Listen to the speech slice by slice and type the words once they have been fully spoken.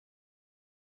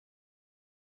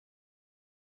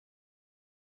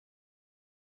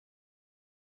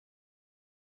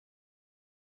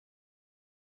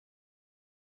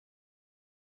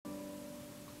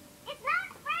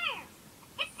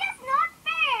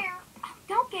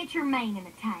get your mane in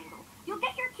a tangle. You'll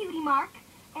get your cutie mark.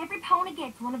 Every pony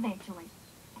gets one eventually.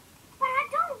 But I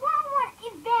don't want one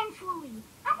eventually.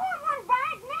 I want one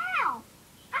right now.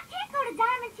 I can't go to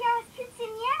Diamond Tiara's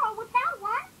Quinceañera without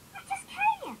one. I just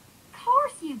can't. Of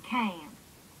course you can.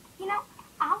 You know,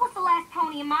 I was the last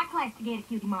pony in my class to get a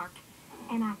cutie mark,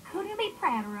 and I couldn't be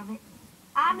prouder of it.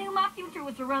 I knew my future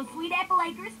was to run Sweet Apple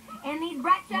Acres, and these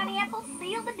bright shiny apples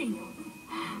sealed the deal.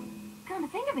 Come to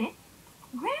think of it,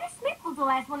 Granny Smith was the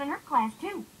last one in her class,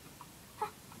 too.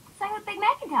 Same with Big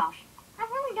Macintosh. I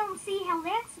really don't see how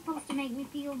that's supposed to make me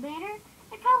feel better.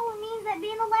 It probably means that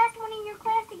being the last one in your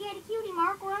class to get a cutie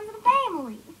mark runs in the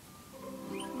family.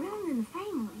 Runs in the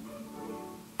family.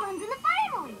 Runs in the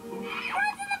family.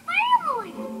 Runs in the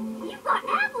family. You've got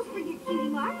apples for your cutie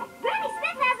mark. Granny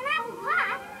Smith has an apple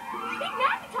pie. Big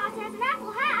Macintosh has an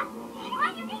apple half.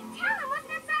 All you need to tell him what's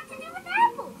that got to do with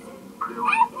apples.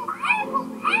 Apples, apples,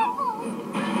 apples.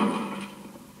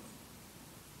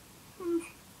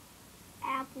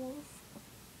 Apples.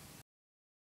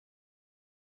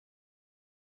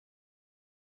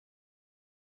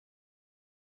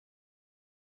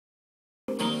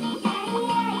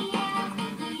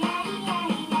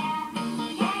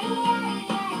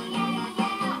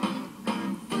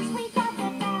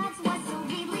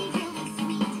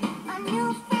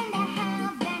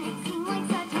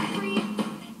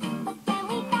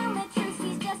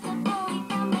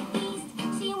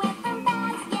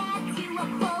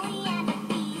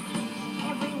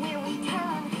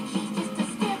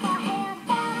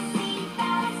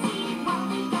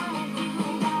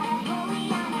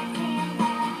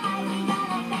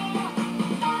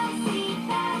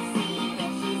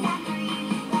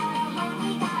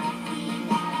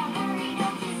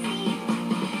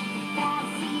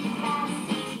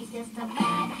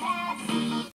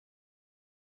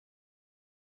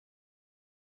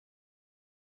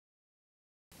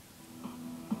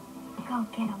 Go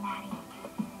get him, Maddie.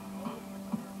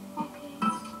 Okay.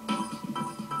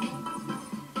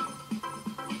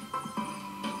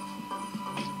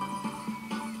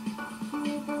 Can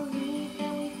you believe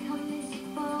that we've come this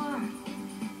far?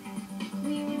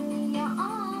 We really are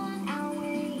on our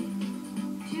way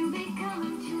to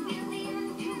becoming, to believing,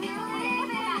 to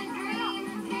believing a dream.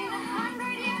 And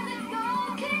 100 years ago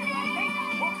today.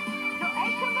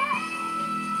 Hey, come back.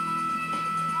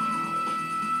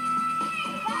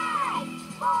 5,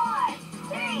 4,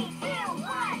 3, 2,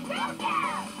 1, go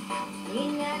down!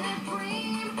 Ain't that a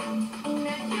dream? Ain't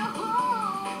that your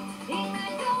home? Ain't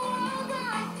that your world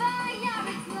on fire?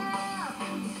 It's love.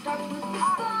 Starts with the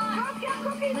spark.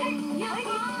 Letting your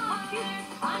heart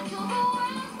until the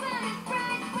world